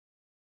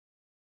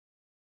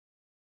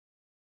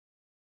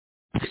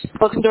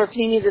Welcome to our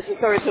Panini. This is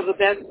Sarah Tova.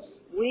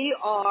 We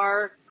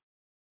are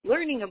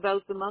learning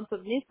about the month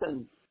of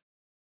Nisan,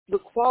 the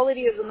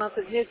quality of the month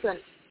of Nisan,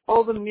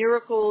 all the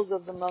miracles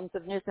of the month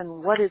of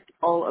Nisan, what it's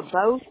all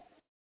about.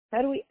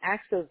 How do we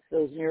access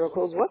those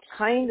miracles? What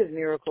kind of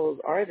miracles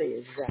are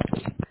they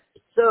exactly?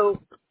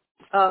 So,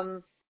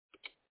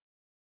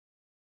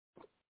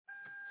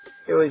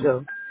 here we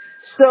go.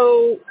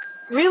 So,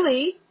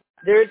 really,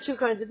 there are two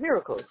kinds of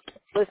miracles.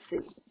 Let's see.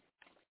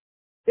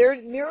 There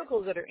are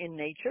miracles that are in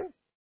nature,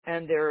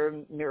 and there are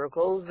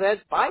miracles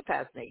that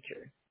bypass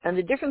nature. And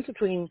the difference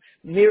between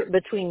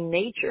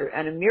nature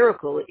and a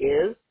miracle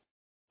is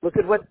look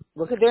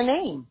at their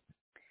name.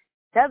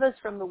 That is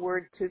from the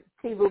word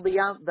tivu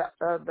beyond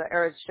the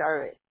eretz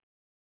share,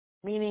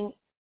 meaning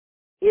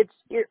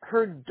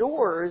her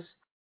doors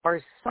are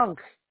sunk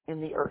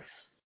in the earth.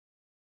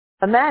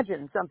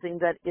 Imagine something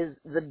that is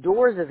the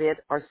doors of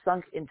it are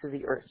sunk into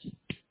the earth.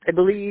 I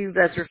believe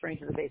that's referring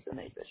to the base of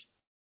Nefesh.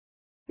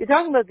 You're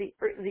talking about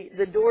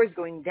the doors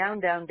going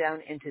down, down,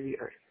 down into the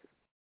earth.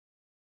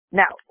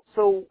 Now,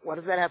 so what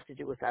does that have to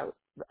do with us?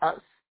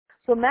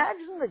 So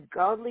imagine the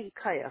godly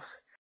kayach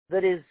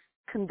that is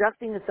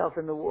conducting itself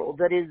in the world,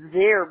 that is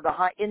there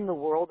in the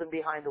world and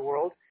behind the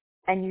world,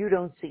 and you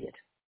don't see it.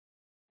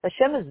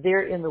 Hashem is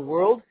there in the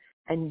world,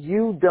 and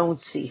you don't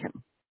see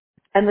him.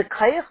 And the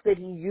kayach that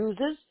he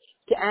uses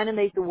to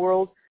animate the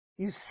world,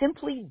 you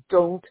simply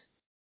don't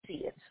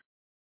see it.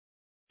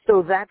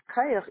 So that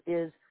kayach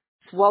is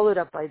swallowed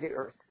up by the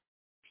earth.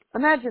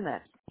 Imagine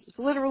that. It's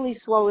literally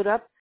swallowed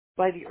up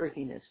by the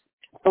earthiness.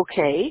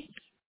 Okay,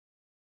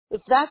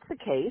 if that's the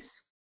case,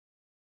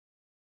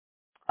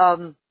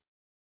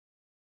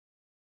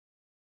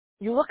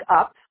 you look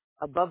up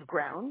above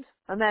ground.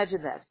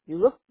 Imagine that. You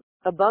look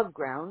above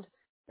ground,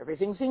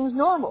 everything seems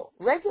normal,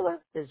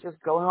 regular. It's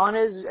just going on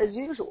as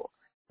usual.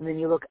 And then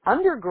you look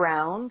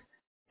underground,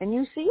 and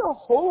you see a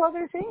whole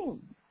other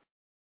thing.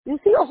 You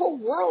see a whole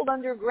world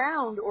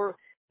underground, or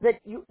that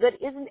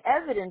isn't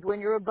evident when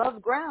you're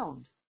above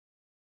ground.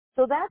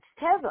 So that's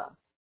teva,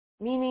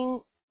 meaning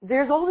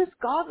there's all this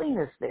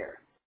godliness there.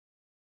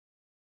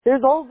 There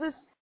are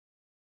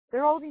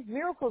all these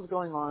miracles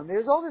going on.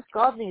 There's all this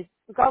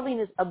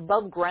godliness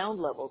above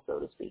ground level, so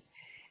to speak.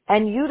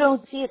 And you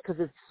don't see it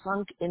because it's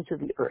sunk into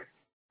the earth.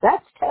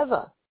 That's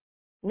teva.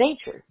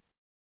 Nature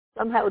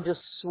somehow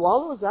just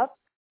swallows up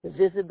the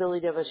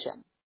visibility of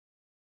Hashem.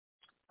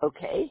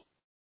 Okay?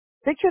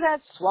 Picture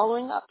that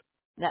swallowing up.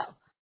 Now,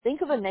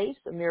 think of a nes,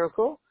 a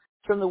miracle,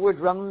 from the word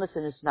ramamus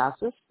and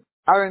isnasus,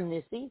 aram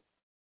nisi,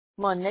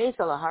 mon nes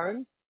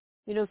alaharim,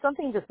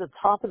 something just at the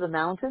top of the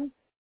mountain.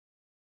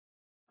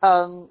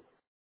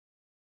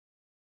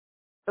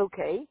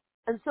 Okay,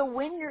 and so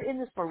when you're in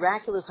this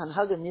miraculous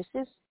hanhaga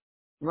nisis,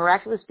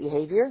 miraculous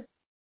behavior,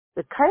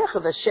 the kayach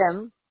of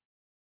Hashem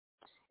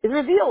is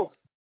revealed.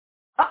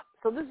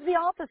 So this is the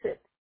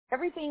opposite.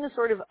 Everything is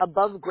sort of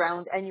above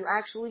ground, and you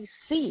actually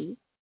see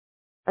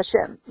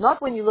Hashem.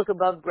 Not when you look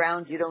above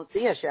ground, you don't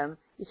see Hashem.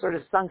 You sort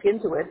of sunk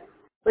into it,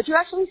 but you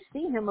actually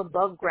see him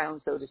above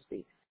ground, so to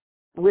speak,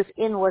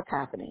 within what's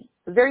happening.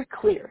 Very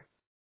clear.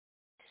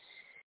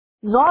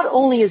 Not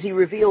only is he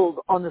revealed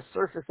on the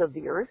surface of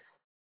the earth,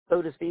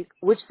 so to speak,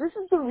 which this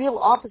is the real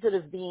opposite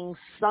of being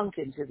sunk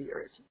into the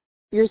earth.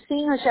 You're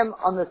seeing Hashem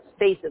on the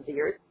face of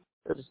the earth,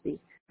 so to speak.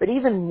 But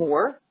even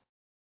more,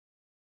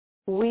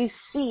 we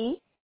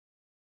see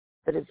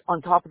that it's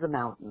on top of the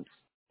mountains.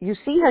 You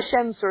see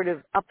Hashem sort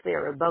of up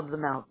there above the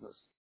mountains.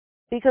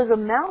 Because a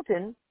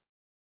mountain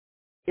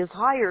is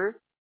higher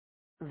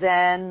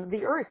than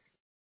the earth.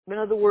 In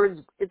other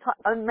words,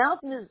 a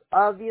mountain is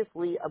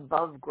obviously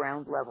above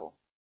ground level.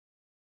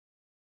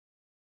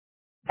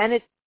 And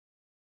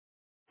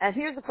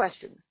here's the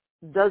question.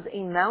 Does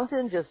a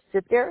mountain just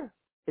sit there?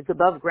 It's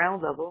above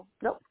ground level?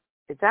 No.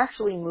 It's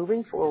actually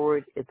moving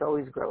forward. It's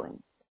always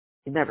growing.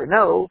 You never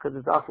know because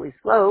it's awfully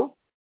slow,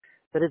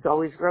 but it's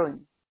always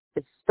growing.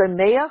 It's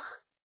sameach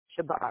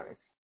sheba'aretz.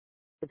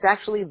 It's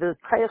actually the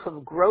kayach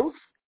of growth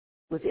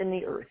within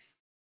the earth.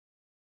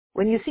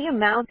 When you see a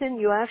mountain,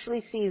 you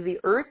actually see the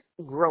earth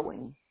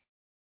growing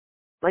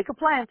like a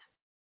plant,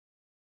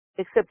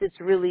 except it's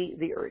really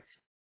the earth.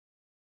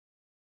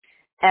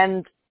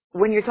 And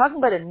when you're talking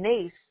about a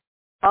nes,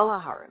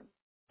 al-haharim,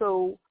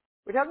 so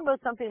we're talking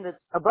about something that's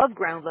above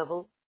ground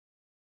level,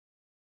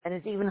 and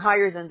it's even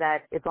higher than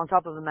that. It's on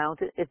top of a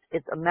mountain.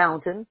 It's a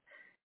mountain,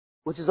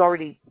 which is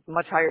already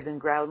much higher than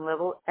ground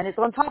level, and it's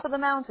on top of the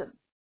mountain,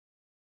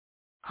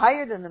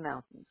 higher than the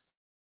mountains.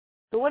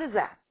 So what is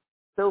that?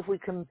 So if we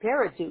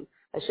compare it to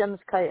Hashem's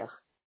kayach,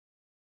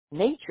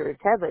 nature,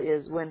 teva,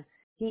 is when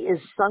he is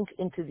sunk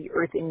into the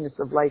earthiness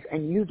of life,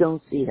 and you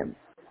don't see him.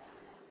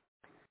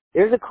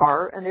 There's a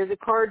car, and there's a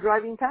car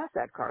driving past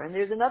that car, and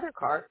there's another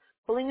car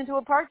pulling into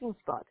a parking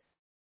spot.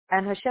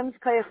 And Hashem's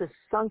kayach is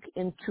sunk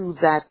into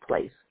that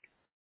place,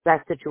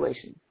 that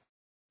situation.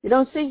 You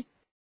don't see.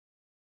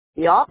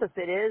 The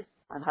opposite is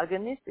hanhaga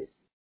nisis,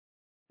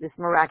 this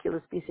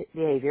miraculous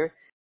behavior.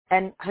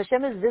 And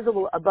Hashem is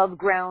visible above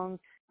ground,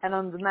 and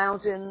on the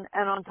mountain,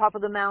 and on top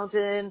of the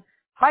mountain,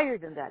 higher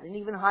than that, and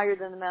even higher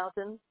than the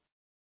mountain.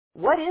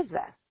 What is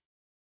that?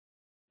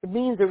 It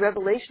means a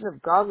revelation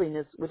of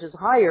godliness which is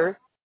higher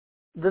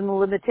than the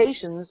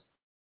limitations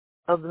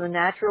of the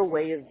natural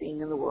way of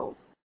being in the world.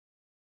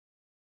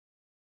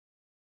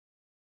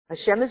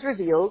 Hashem is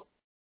revealed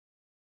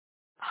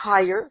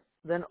higher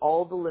than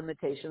all the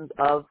limitations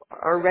of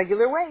our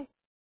regular way.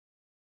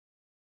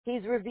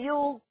 He's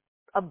revealed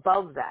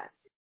above that.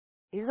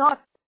 He's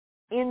not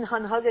in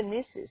Hanhaga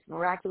Nisis,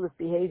 miraculous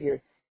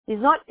behavior. He's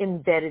not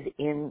embedded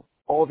in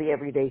all the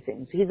everyday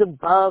things. He's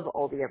above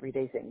all the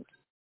everyday things.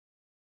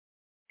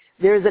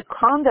 There's a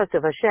conduct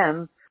of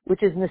Hashem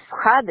which is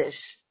nischadish,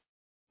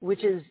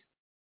 which is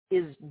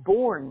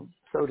born,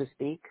 so to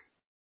speak,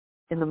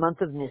 in the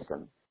month of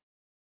Nisan.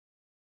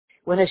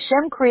 When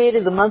Hashem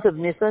created the month of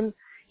Nisan,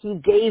 He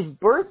gave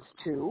birth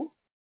to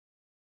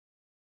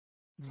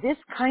this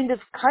kind of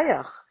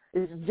kayach,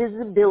 this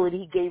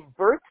visibility. He gave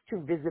birth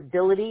to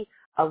visibility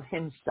of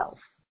Himself.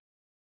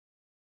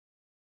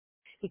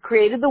 He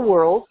created the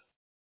world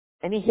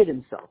and He hid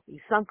Himself. He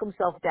sunk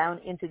Himself down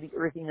into the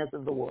earthiness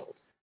of the world.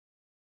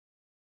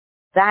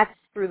 That's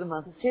through the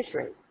month of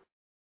Tishrei.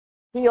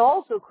 He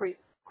also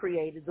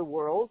created the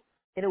world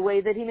in a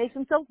way that He makes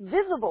Himself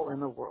visible in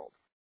the world.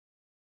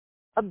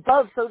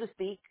 Above, so to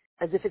speak,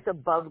 as if it's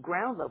above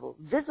ground level,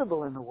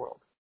 visible in the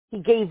world. He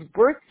gave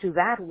birth to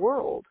that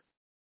world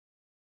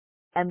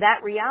and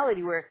that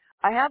reality where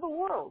I have a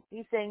world.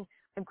 He's saying,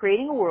 I'm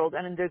creating a world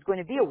and there's going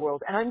to be a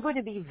world and I'm going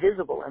to be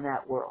visible in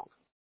that world.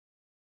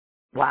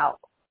 Wow,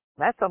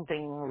 that's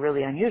something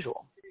really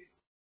unusual.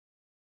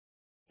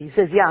 He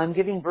says, yeah, I'm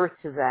giving birth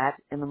to that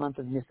in the month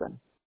of Nisan.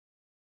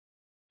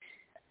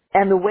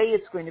 And the way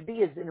it's going to be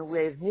is in a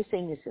way of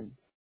Nisei Nisan.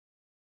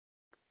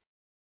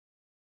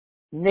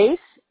 Nes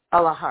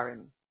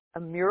alaharim,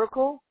 a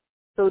miracle,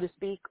 so to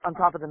speak, on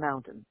top of the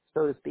mountain,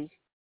 so to speak.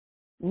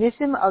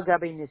 Nisim al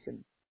gabe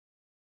nisim.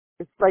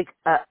 It's like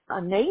a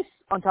nes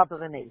on top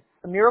of a nes,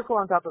 a miracle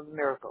on top of a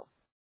miracle.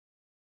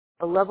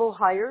 A level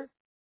higher,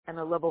 and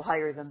a level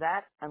higher than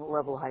that, and a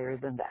level higher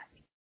than that.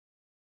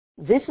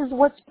 This is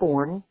what's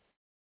born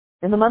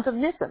in the month of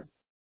Nisan.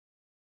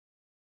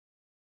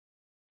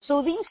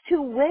 So these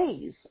two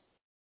ways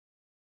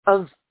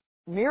of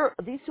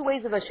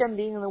Hashem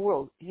being in the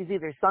world, He's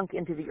either sunk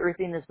into the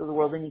earthiness of the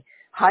world and He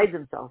hides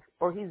Himself,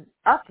 or He's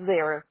up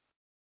there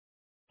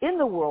in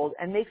the world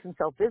and makes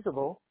Himself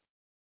visible.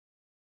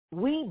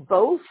 We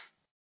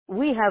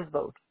have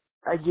both.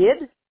 A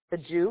Yid, a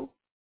Jew,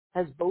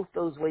 has both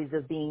those ways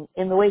of being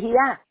in the way he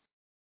acts,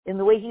 in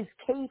the way he's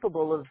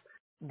capable of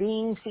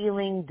being,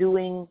 feeling,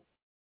 doing,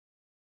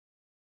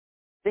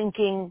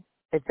 thinking,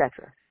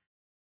 etc.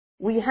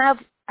 We have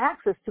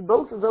access to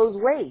both of those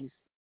ways.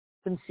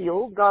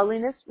 Concealed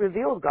godliness,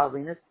 revealed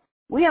godliness.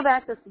 We have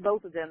access to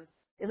both of them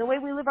in the way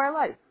we live our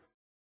life.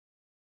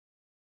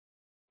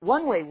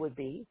 One way would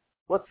be,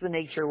 what's the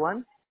nature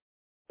one?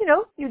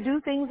 You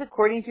do things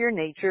according to your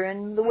nature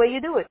and the way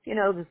you do it. This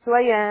is who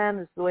I am,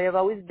 this is the way I've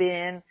always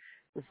been,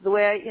 this is the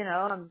way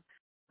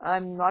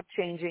I'm not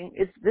changing.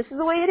 This is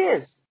the way it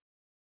is.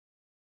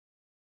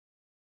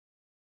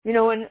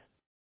 And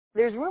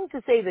there's room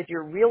to say that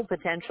your real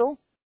potential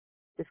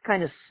is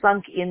kind of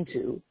sunk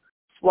into,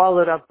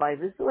 swallowed up by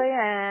this is the way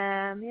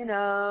I am,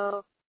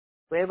 the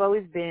way I've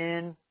always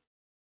been.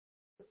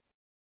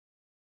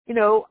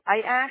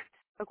 I act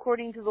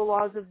according to the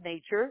laws of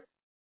nature,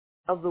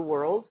 of the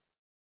world,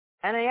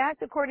 and I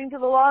act according to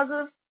the laws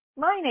of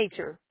my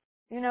nature.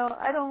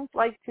 I don't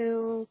like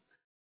to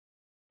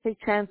take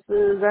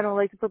chances. I don't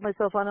like to put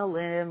myself out on a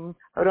limb.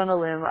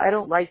 I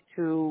don't like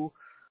to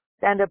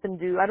stand up and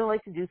I don't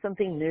like to do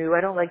something new.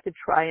 I don't like to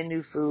try a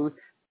new food.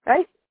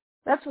 Right?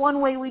 That's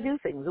one way we do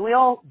things. And we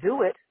all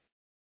do it.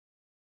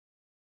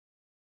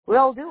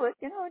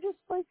 Just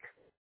like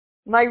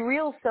my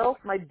real self,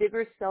 my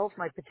bigger self,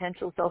 my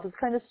potential self is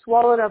kind of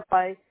swallowed up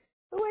by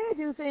the way I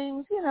do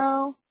things,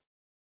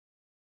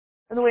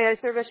 and the way I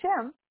serve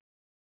Hashem,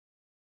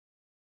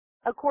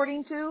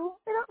 according to,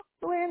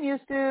 the way I'm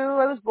used to.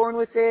 I was born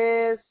with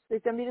this. They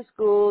sent me to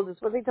school. This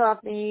is what they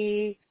taught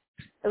me.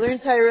 I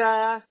learned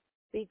Torah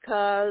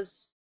because,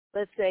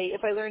 let's say,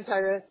 if I learn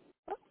Torah,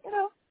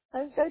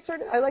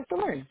 I like to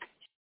learn.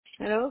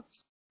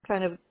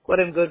 Kind of what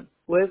I'm good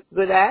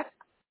at.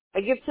 I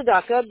give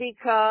tzedakah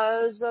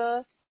because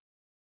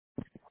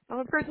I'm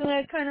a person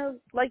that kind of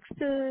likes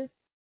to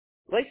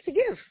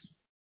give.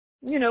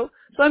 So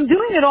I'm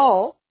doing it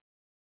all,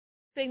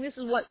 saying this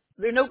is what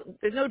there's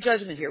no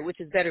judgment here, which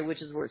is better,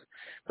 which is worse.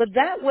 But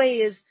that way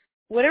is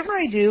whatever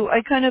I do,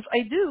 I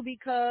do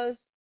because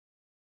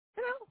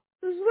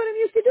this is what I'm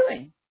used to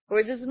doing,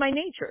 or this is my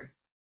nature.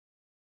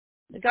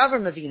 The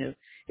Avram Avinu,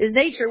 his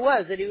nature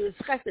was that he was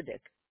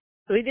chesedic,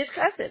 so he did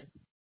chesed.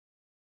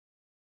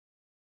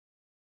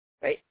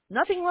 Right?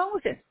 Nothing wrong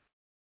with it.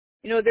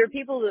 There are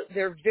people that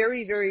they're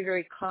very, very,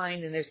 very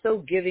kind and they're so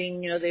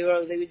giving. They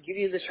would give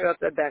you the shirt off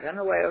their back. I don't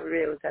know why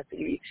everybody always has to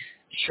give you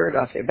the shirt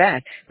off their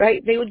back,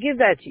 right? They would give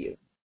that to you.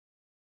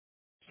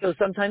 So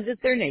sometimes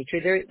it's their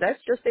nature. That's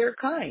just their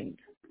kind,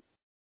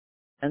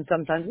 and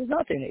sometimes it's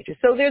not their nature.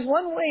 So there's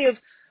one way of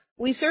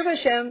we serve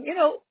Hashem,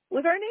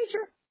 with our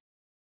nature.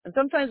 And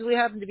sometimes we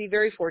happen to be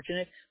very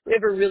fortunate. We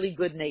have a really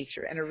good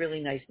nature and a really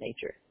nice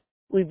nature.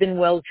 We've been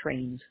well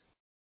trained.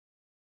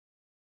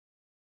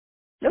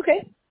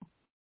 Okay.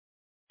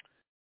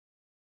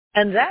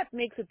 And that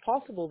makes it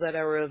possible that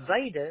our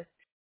Avaida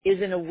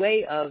is in a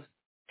way of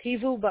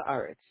Tivu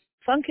Ba'aretz,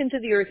 sunk into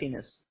the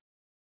earthiness.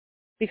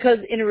 Because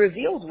in a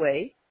revealed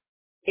way,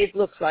 it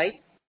looks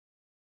like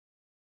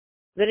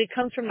that it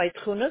comes from my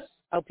Tchunas,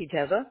 Al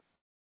Piteva.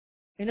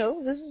 This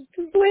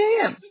is the way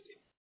I am.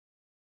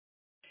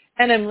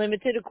 And I'm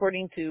limited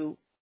according to,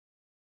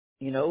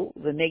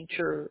 the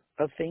nature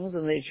of things,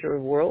 the nature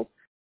of the world.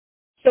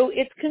 So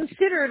it's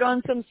considered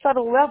on some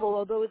subtle level,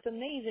 although it's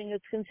amazing,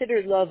 it's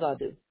considered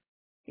lavadu,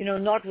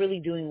 not really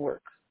doing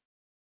work.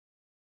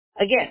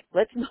 Again,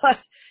 let's not,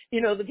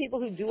 the people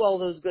who do all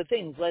those good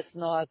things, let's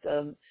not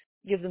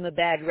give them a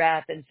bad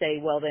rap and say,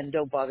 well, then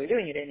don't bother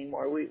doing it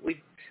anymore. We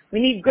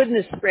need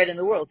goodness spread in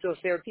the world. So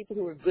if there are people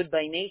who are good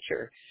by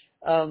nature,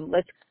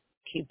 let's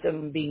keep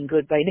them being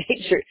good by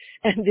nature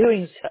and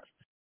doing stuff.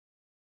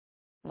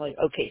 I'm like,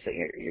 okay, so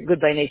you're good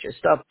by nature.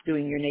 Stop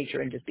doing your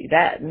nature and just be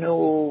bad.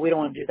 No, we don't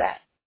want to do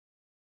that.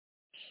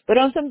 But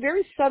on some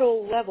very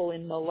subtle level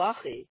in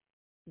Malachi,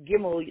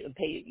 Gimel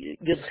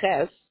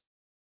Yudches,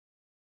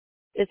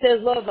 it says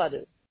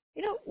Lavadu.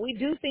 We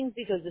do things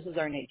because this is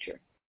our nature.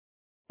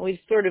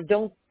 We sort of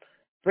don't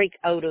break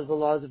out of the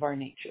laws of our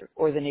nature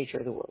or the nature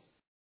of the world.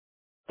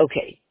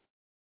 Okay.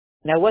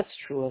 Now what's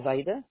true of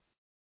Aida?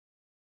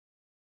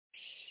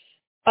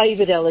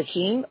 Avid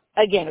Elohim,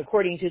 again,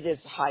 according to this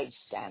high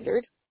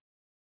standard,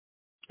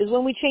 is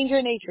when we change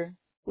our nature.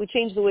 We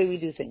change the way we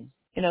do things.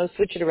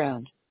 Switch it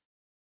around.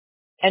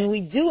 And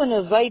we do an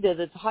Avaida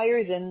that's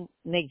higher than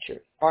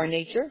nature. Our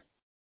nature,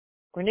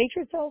 or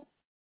nature itself.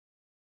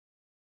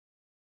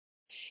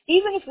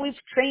 Even if we've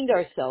trained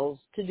ourselves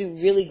to do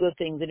really good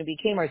things and it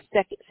became our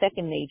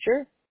second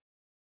nature,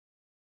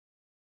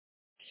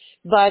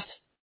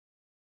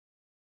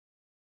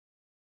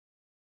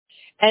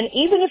 and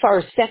even if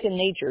our second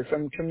nature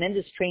from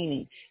tremendous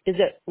training is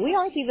that we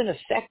aren't even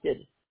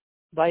affected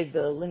by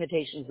the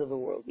limitations of the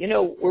world.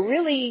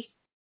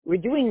 We're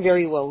doing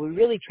very well. We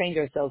really trained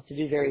ourselves to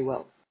do very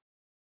well.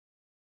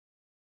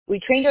 We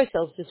trained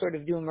ourselves to sort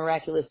of do a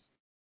miraculous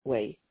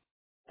way,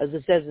 as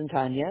it says in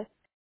Tanya.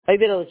 In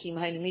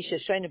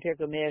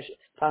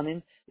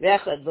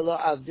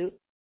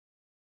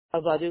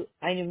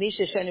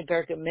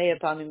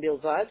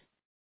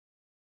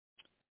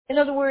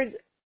other words,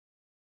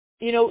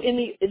 in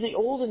the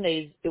olden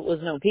days, it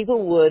was known.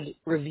 People would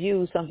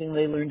review something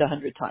they learned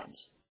 100 times.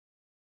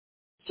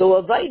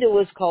 So Avaida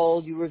was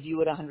called, you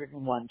review it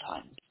 101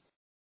 times.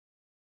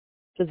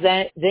 So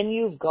then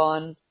you've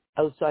gone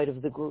outside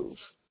of the groove.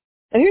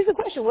 And here's the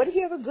question, what if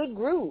you have a good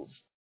groove?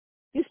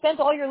 You spent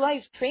all your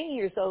life training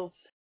yourself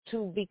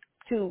to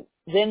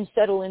then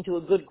settle into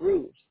a good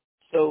groove.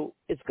 So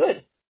it's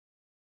good.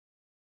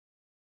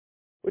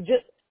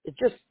 It's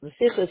just the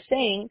Sikh is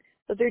saying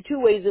that there are two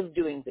ways of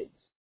doing things.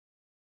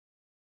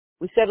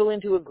 We settle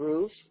into a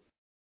groove,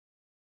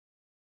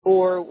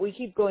 or we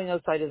keep going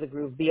outside of the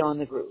groove, beyond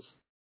the groove.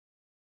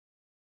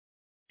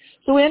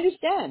 So we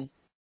understand.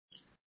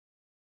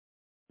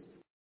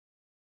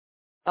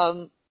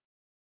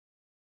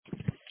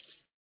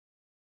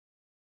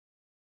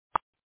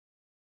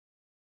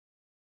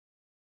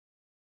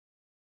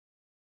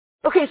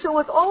 Okay, so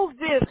with all of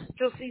this,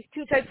 just these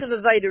two types of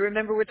Avaida,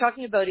 remember we're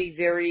talking about a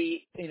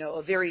very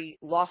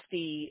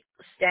lofty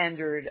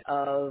standard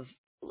of,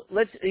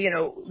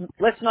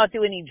 let's not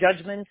do any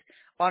judgments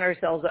on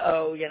ourselves.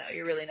 Oh,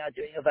 you're really not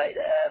doing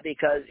Avaida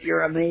because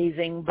you're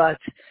amazing, but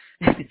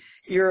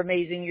you're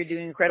amazing, you're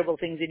doing incredible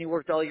things and you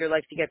worked all your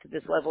life to get to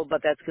this level,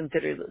 but that's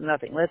considered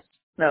nothing. We're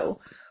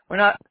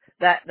not,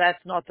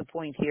 that's not the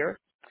point here.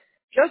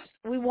 Just,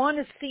 we want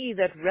to see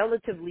that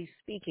relatively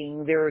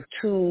speaking,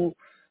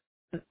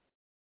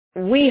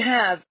 we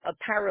have a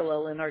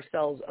parallel in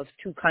ourselves of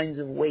two kinds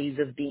of ways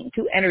of being,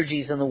 two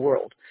energies in the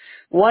world.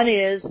 One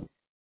is,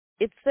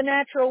 it's the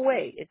natural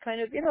way. It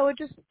kind of, it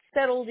just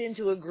settled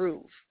into a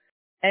groove.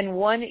 And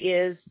one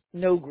is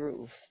no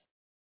groove.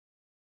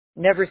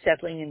 Never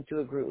settling into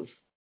a groove.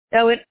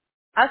 Now, in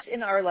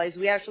our lives,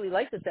 we actually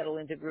like to settle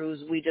into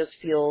grooves. We just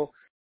feel,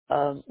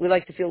 we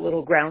like to feel a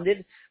little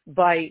grounded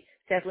by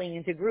settling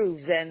into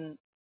grooves, and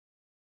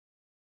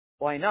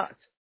why not?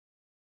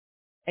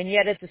 And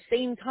yet at the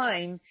same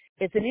time,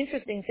 it's an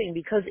interesting thing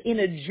because in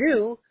a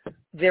Jew,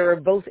 there are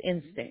both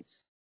instincts.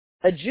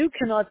 A Jew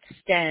cannot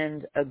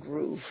stand a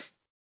groove.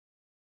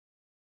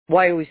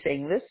 Why are we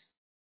saying this?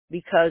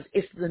 Because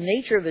if the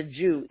nature of a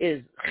Jew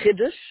is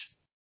Chiddush,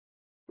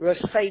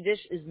 Rosh Chodesh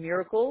is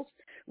miracles,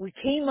 we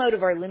came out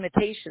of our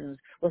limitations.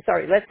 Let's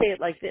say it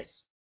like this.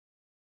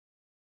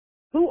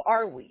 Who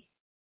are we?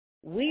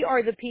 We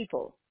are the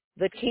people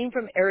that came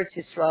from Eretz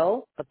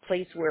Yisrael, a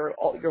place where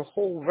your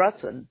whole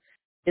Ratzon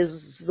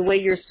is the way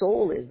your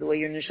soul is, the way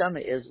your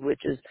neshama is,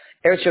 which is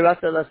Eretz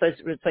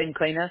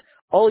Yisrael.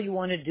 All you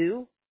want to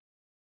do,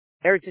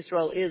 Eretz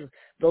Yisrael is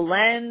the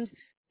land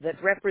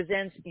that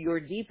represents your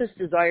deepest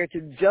desire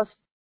to just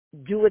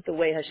do it the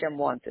way Hashem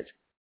wanted.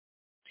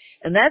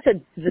 And that's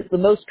the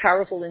most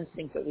powerful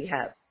instinct that we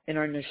have in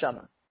our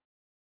neshama.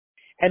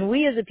 And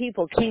we as a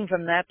people came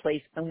from that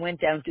place and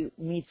went down to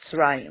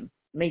Mitzrayim,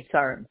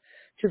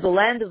 to the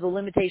land of the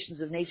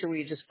limitations of nature where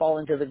you just fall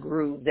into the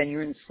groove. Then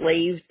you're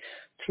enslaved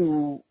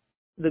to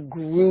the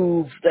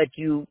groove that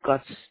you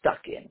got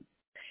stuck in.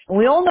 And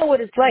we all know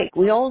what it's like.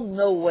 We all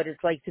know what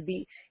it's like to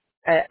be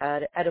at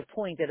a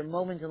point, at a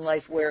moment in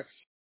life where,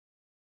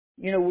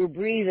 we're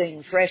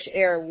breathing fresh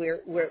air,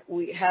 where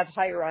we have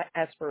higher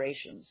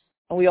aspirations.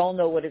 And we all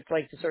know what it's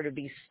like to sort of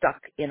be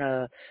stuck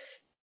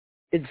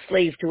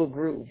enslaved to a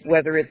groove,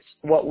 whether it's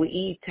what we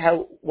eat,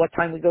 what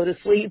time we go to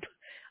sleep.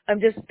 I'm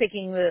just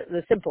picking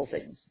the simple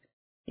things.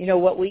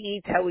 What we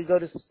eat,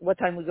 what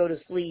time we go to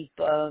sleep,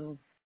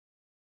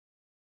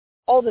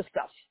 all the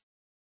stuff.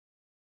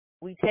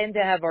 We tend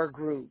to have our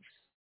grooves.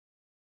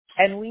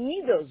 And we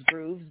need those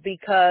grooves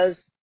because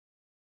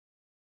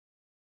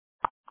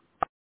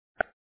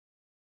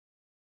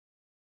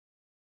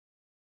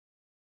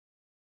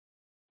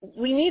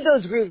we need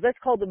those grooves, let's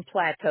call them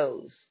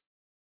plateaus,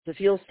 to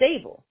feel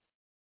stable.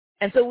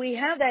 And so we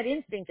have that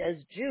instinct as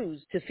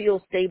Jews to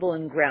feel stable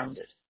and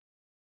grounded,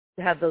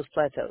 to have those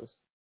plateaus.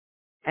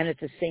 And at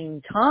the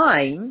same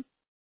time,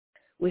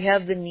 we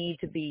have the need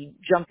to be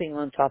jumping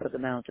on top of the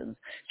mountains,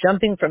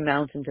 jumping from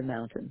mountain to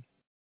mountain.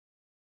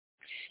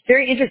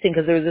 Very interesting,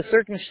 because there was a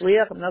certain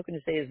shliach, I'm not going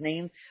to say his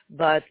name,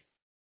 but,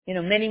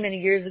 many,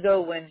 many years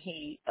ago when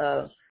he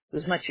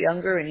was much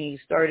younger and he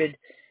started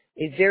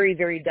a very,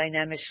 very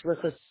dynamic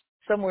shlichus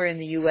somewhere in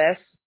the U.S.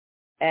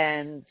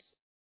 and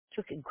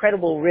took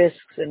incredible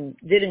risks and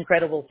did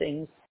incredible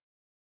things.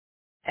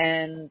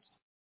 And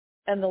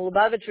the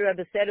Lubavitcher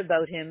Rebbe said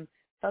about him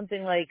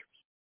something like,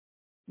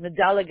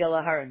 Medaleg el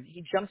Aharon.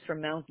 He jumps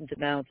from mountain to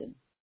mountain.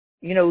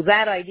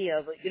 That idea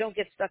of you don't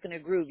get stuck in a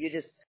groove. You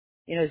just,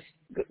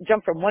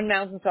 jump from one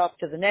mountaintop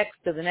to the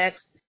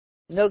next,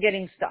 no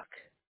getting stuck.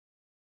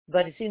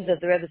 But it seems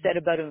that the Rebbe said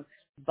about him,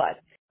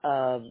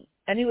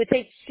 and he would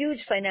take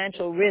huge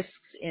financial risks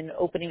in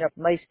opening up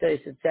maistos,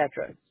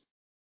 etc.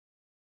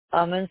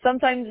 And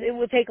sometimes it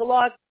would take a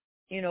lot,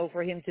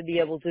 for him to be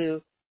able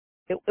to,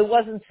 it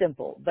wasn't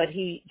simple, but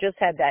he just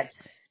had that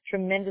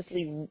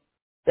tremendously,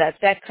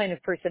 that kind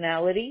of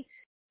personality,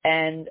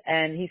 and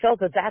he felt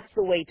that that's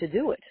the way to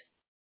do it.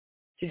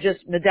 To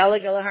just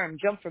medaleg el harm,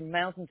 jump from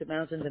mountain to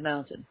mountain to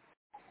mountain.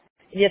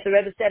 And yet the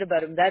Rebbe said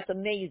about him, that's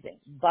amazing.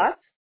 But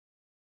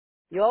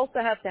you also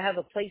have to have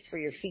a place for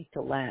your feet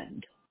to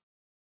land.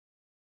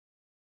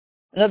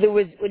 In other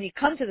words, when you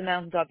come to the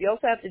mountaintop, you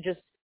also have to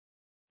just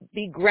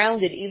be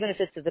grounded, even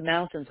if it's at the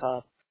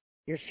mountaintop.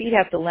 Your feet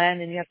have to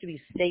land and you have to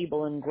be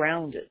stable and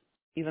grounded,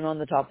 even on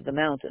the top of the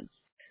mountain.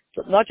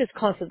 So not just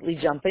constantly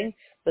jumping,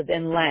 but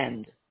then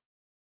land.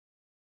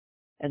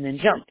 And then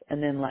jump,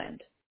 and then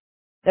land.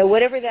 Now,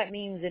 whatever that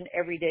means in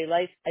everyday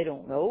life, I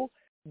don't know.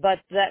 But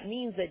that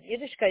means that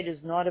Yiddishkeit is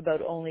not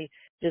about only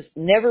just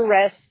never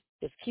rest,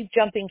 just keep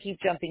jumping, keep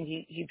jumping,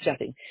 keep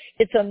jumping.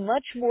 It's a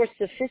much more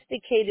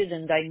sophisticated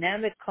and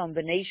dynamic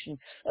combination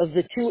of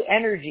the two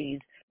energies,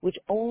 which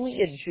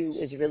only a Jew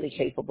is really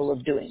capable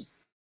of doing.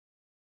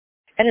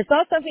 And it's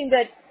not something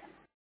that,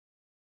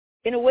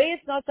 in a way,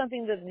 it's not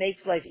something that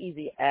makes life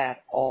easy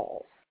at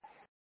all.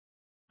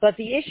 But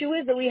the issue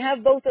is that we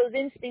have both those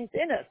instincts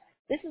in us.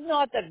 This is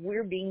not that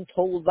we're being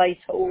told by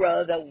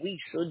Torah that we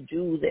should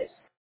do this.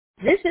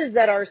 This is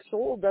that our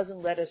soul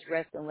doesn't let us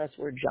rest unless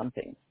we're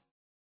jumping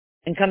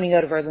and coming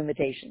out of our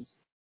limitations.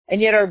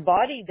 And yet our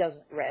body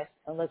doesn't rest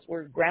unless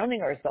we're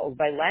grounding ourselves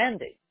by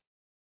landing.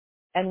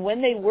 And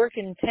when they work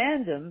in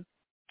tandem,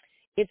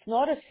 it's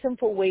not a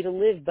simple way to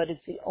live, but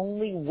it's the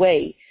only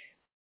way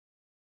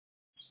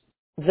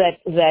that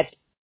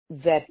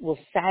will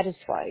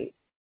satisfy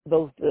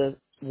both the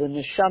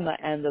neshama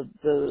and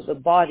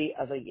the body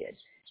of a yid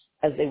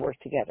as they work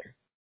together.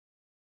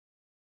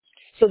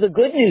 So the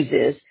good news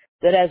is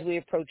that as we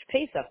approach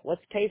Pesach,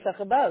 what's Pesach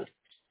about?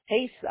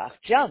 Pesach,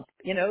 jump,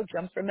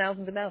 jump from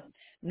mountain to mountain.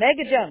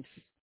 Mega jumps.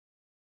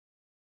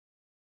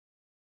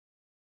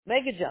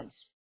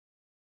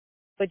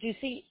 But you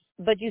see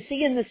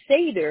in the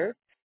Seder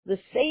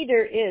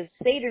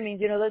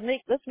means,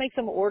 let's make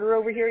some order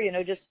over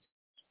here, just,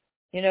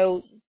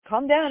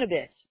 calm down a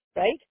bit,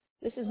 right?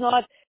 This is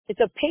not, it's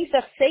a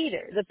Pesach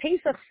Seder. The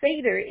Pesach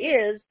Seder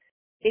is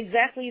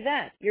exactly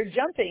that. You're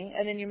jumping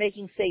and then you're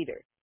making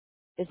Seder.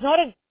 It's not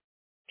a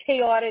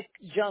chaotic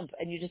jump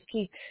and you just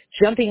keep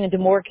jumping into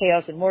more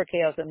chaos and more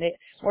chaos and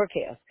more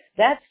chaos.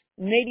 That's,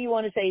 maybe you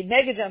want to say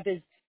mega jump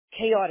is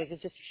chaotic.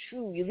 It's just,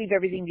 you leave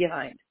everything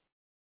behind.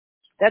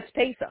 That's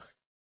Pesach.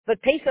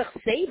 But Pesach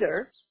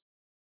Seder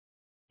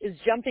is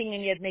jumping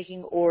and yet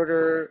making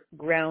order,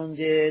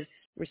 grounded,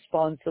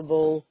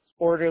 responsible,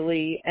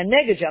 orderly, and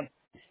mega jump.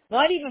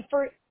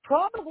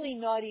 Probably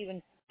not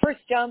even first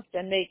jump,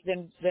 then make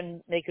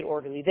it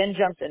orderly, then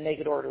jump, then make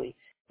it orderly.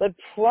 But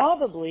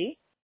probably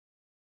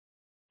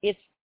it's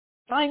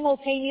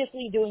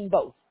simultaneously doing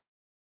both.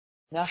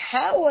 Now,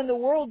 how in the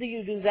world do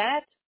you do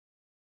that?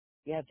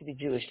 You have to be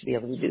Jewish to be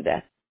able to do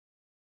that.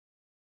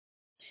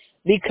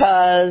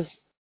 Because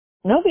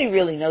nobody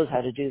really knows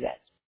how to do that.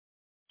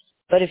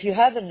 But if you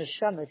have a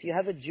neshama, if you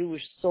have a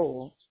Jewish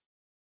soul,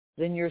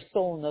 then your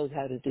soul knows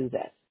how to do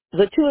that.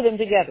 The two of them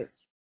together,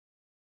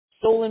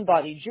 soul and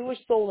body, Jewish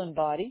soul and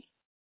body,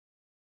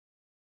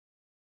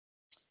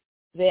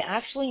 they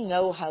actually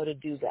know how to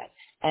do that.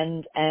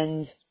 And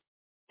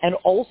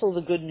also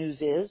the good news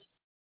is,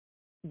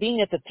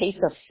 being at the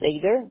Pesach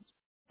Seder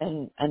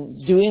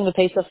and doing the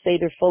Pesach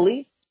Seder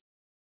fully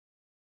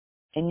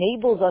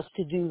enables us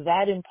to do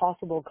that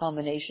impossible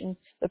combination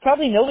that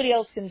probably nobody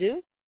else can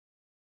do,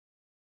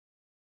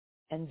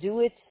 and do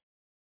it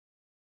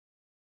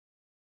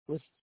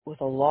with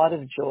a lot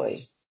of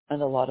joy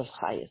and a lot of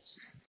chayus.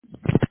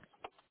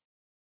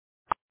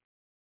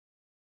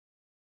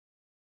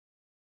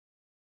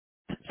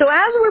 So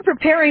as we're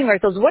preparing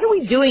ourselves, what are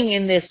we doing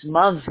in this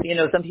month? You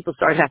know, some people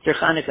start after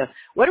Hanukkah.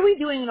 What are we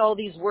doing in all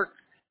these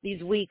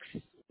these weeks,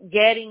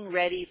 getting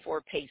ready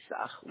for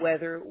Pesach,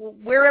 wherever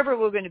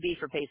we're going to be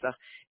for Pesach,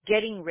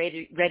 getting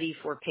ready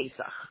for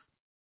Pesach?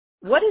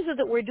 What is it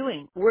that we're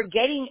doing? We're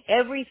getting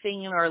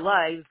everything in our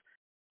lives,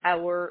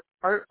 our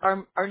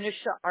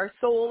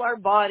soul, our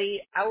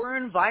body, our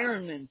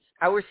environment,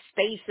 our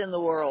space in the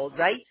world,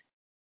 right?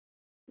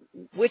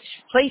 Which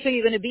place are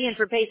you going to be in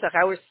for Pesach?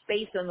 Our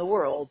space in the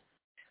world.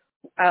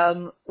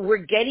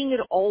 We're getting it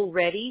all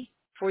ready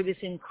for this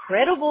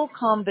incredible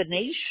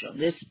combination,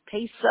 this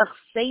Pesach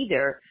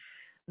Seder,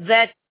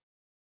 that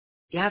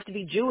you have to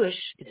be Jewish.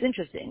 It's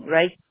interesting,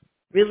 right?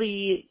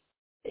 Really,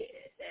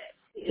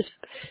 it's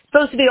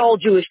supposed to be all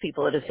Jewish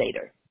people at a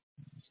Seder.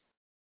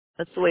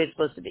 That's the way it's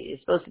supposed to be.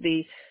 It's supposed to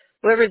be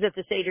whoever's at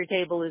the Seder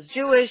table is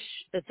Jewish,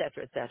 et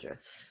cetera, et cetera.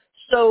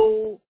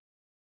 So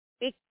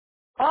it's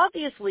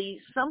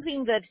obviously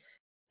something that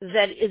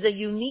is a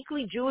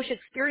uniquely Jewish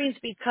experience,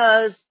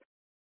 because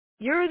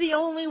you're the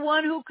only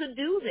one who could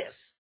do this.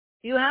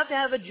 You have to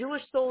have a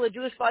Jewish soul, a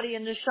Jewish body, a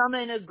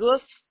neshama, and a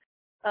guf.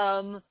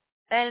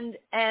 And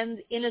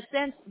in a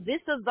sense, this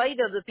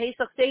Avaida, the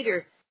Pesach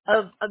Seder,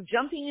 of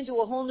jumping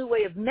into a whole new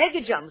way of mega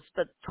jumps,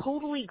 but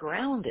totally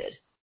grounded.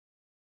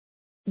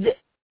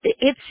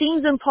 It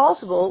seems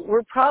impossible.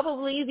 We're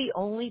probably the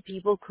only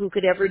people who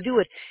could ever do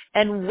it.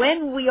 And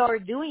when we are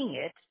doing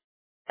it,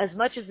 as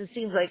much as it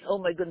seems like, oh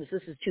my goodness,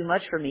 this is too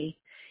much for me,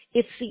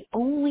 it's the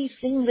only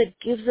thing that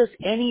gives us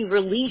any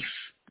relief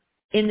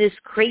in this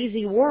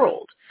crazy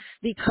world.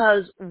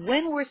 Because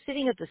when we're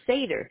sitting at the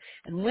Seder,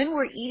 and when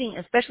we're eating,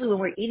 especially when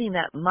we're eating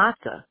that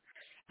matzah,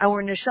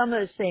 our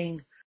neshama is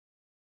saying,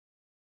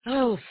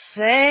 oh,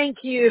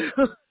 thank you.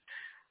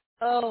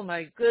 Oh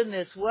my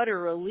goodness, what a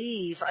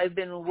relief. I've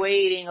been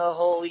waiting a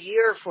whole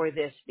year for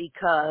this,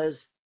 because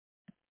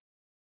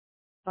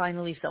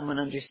finally someone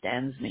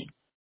understands me.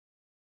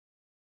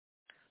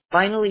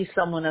 Finally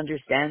someone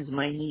understands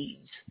my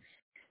needs.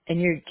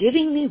 And you're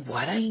giving me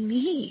what I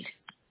need.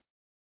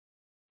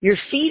 You're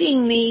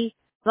feeding me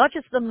not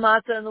just the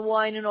matzah and the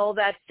wine and all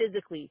that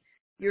physically.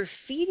 You're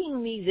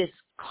feeding me this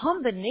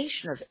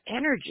combination of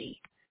energy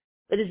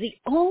that is the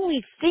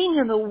only thing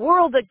in the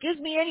world that gives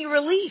me any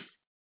relief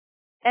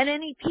and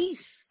any peace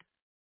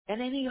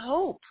and any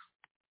hope.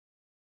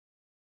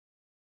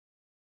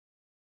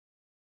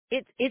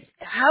 It's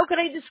how could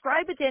I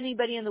describe it to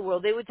anybody in the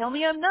world? They would tell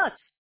me I'm nuts.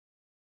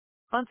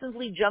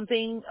 Constantly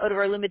jumping out of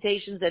our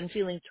limitations and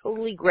feeling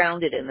totally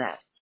grounded in that.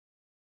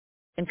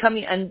 And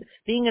coming and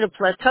being in a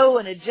plateau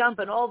and a jump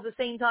and all at the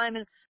same time,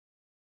 and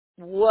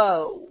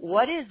whoa,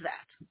 what is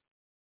that?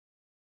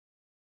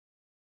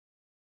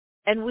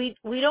 And we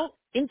don't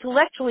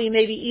intellectually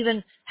maybe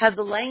even have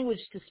the language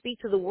to speak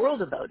to the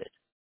world about it.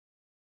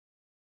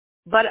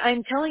 But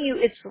I'm telling you,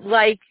 it's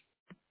like,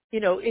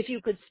 if you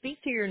could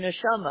speak to your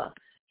neshama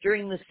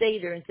during the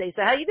Seder and say,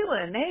 so how you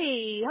doing?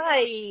 Hey,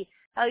 hi,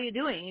 how you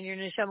doing? And your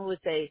neshama would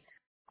say,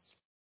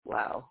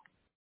 wow,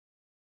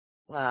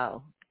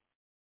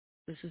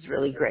 this is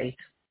really great.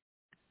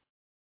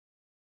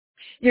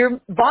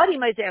 Your body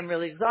might say, I'm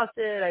really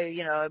exhausted.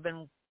 I've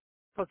been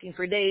cooking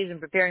for days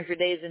and preparing for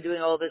days and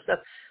doing all this stuff.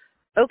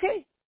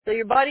 Okay. So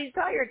your body's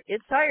tired.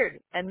 It's tired.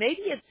 And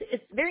maybe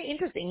it's very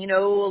interesting. A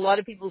lot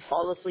of people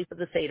fall asleep at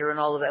the Seder and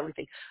all of that. We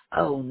think,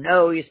 oh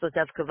no, you're supposed to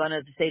have kavanah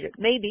at the Seder.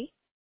 Maybe.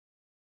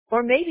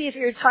 Or maybe if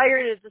you're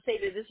tired at the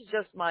Seder, this is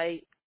just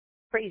my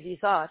crazy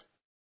thought.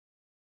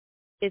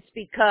 It's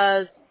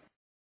because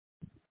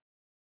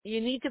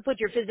you need to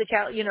put your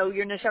physical,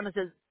 your neshama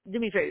says, do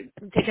me a favor,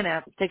 take a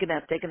nap.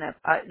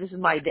 This is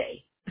my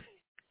day.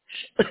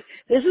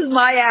 This is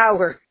my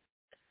hour.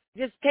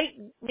 Just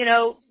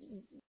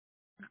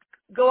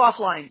go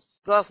offline.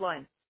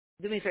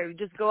 Do me a favor,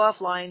 just go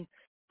offline.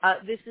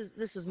 This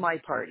is my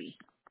party.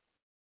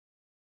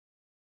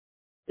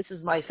 This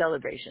is my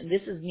celebration.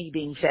 This is me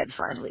being fed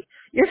finally.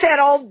 You're fed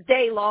all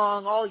day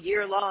long, all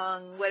year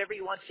long, whatever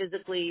you want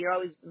physically. You're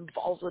always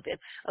involved with it.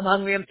 I'm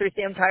hungry, I'm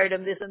thirsty, I'm tired,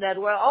 I'm this and that.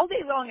 Well, all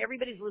day long,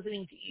 everybody's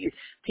listening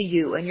to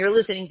you, and you're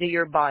listening to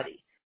your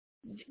body.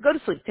 Go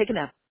to sleep. Take a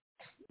nap.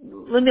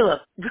 Lamila,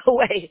 go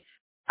away.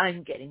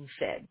 I'm getting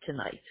fed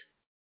tonight,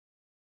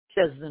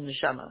 says the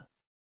neshama.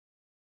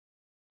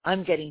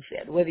 I'm getting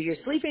fed, whether you're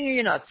sleeping or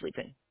you're not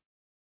sleeping.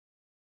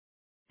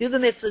 Do the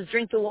mitzvahs,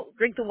 drink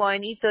the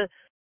wine, eat the,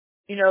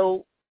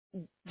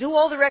 do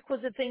all the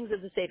requisite things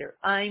of the Seder.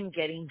 I'm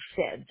getting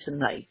fed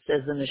tonight,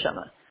 says the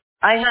neshama.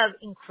 I have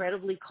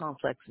incredibly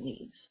complex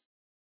needs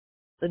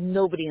that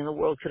nobody in the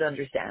world could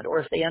understand. Or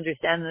if they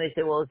understand them, they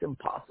say, well, it's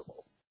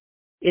impossible.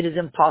 It is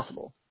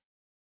impossible.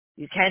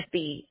 You can't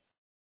be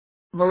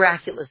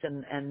miraculous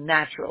and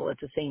natural at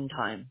the same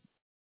time.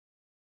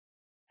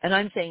 And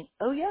I'm saying,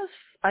 oh yes,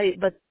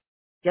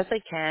 yes I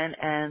can,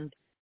 and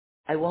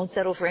I won't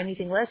settle for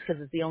anything less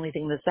because it's the only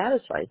thing that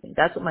satisfies me.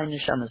 That's what my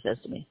neshama says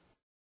to me.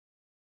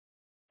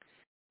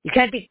 You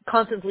can't be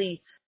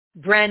constantly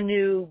brand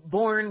new,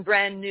 born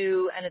brand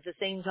new, and at the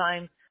same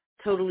time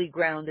totally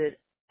grounded.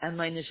 And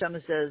my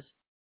neshama says,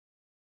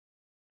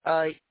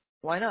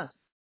 why not?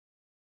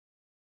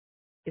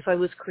 If I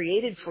was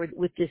created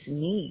with this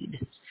need,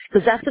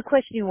 because that's the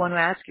question you want to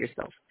ask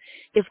yourself.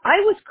 If I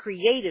was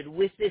created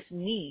with this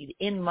need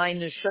in my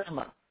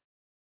neshama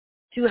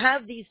to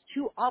have these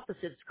two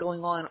opposites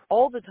going on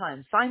all the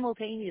time,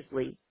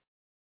 simultaneously,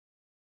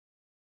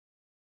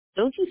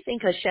 don't you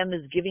think Hashem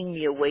is giving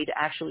me a way to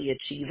actually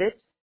achieve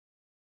it?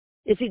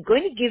 Is he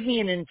going to give me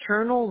an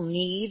internal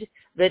need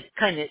that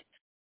kind of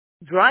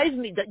drives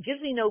me, that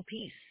gives me no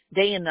peace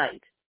day and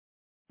night,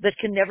 that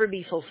can never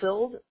be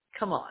fulfilled?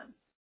 Come on.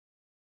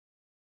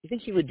 You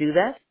think he would do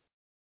that?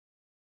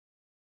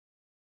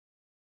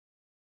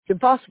 It's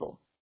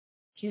impossible.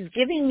 He's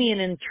giving me an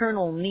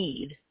internal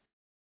need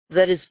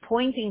that is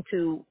pointing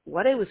to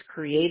what I was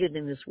created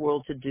in this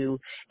world to do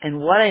and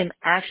what I'm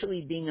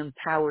actually being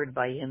empowered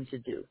by him to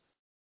do.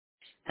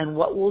 And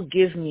what will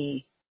give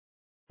me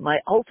my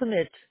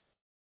ultimate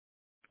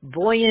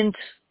buoyant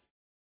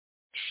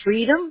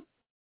freedom,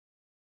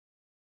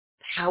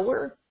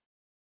 power,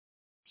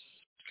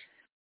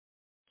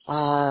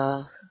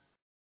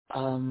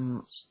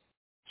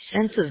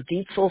 sense of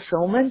deep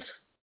fulfillment,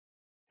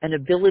 and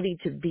ability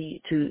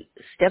to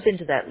step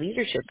into that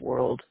leadership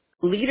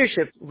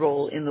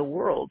role in the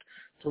world,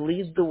 to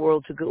lead the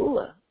world to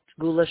Geula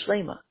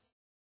Shlema.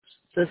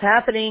 So it's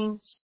happening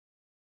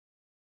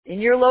in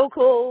your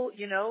local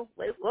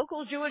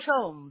Jewish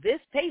home this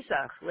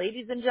Pesach,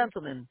 ladies and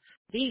gentlemen.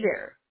 Be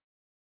there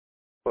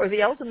for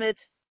the ultimate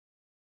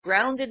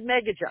grounded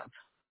mega jump.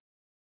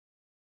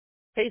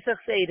 Pesach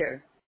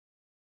Seder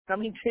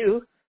coming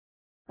to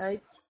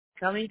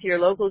your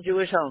local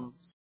Jewish home.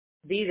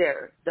 Be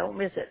there. Don't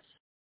miss it.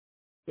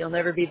 You'll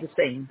never be the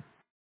same.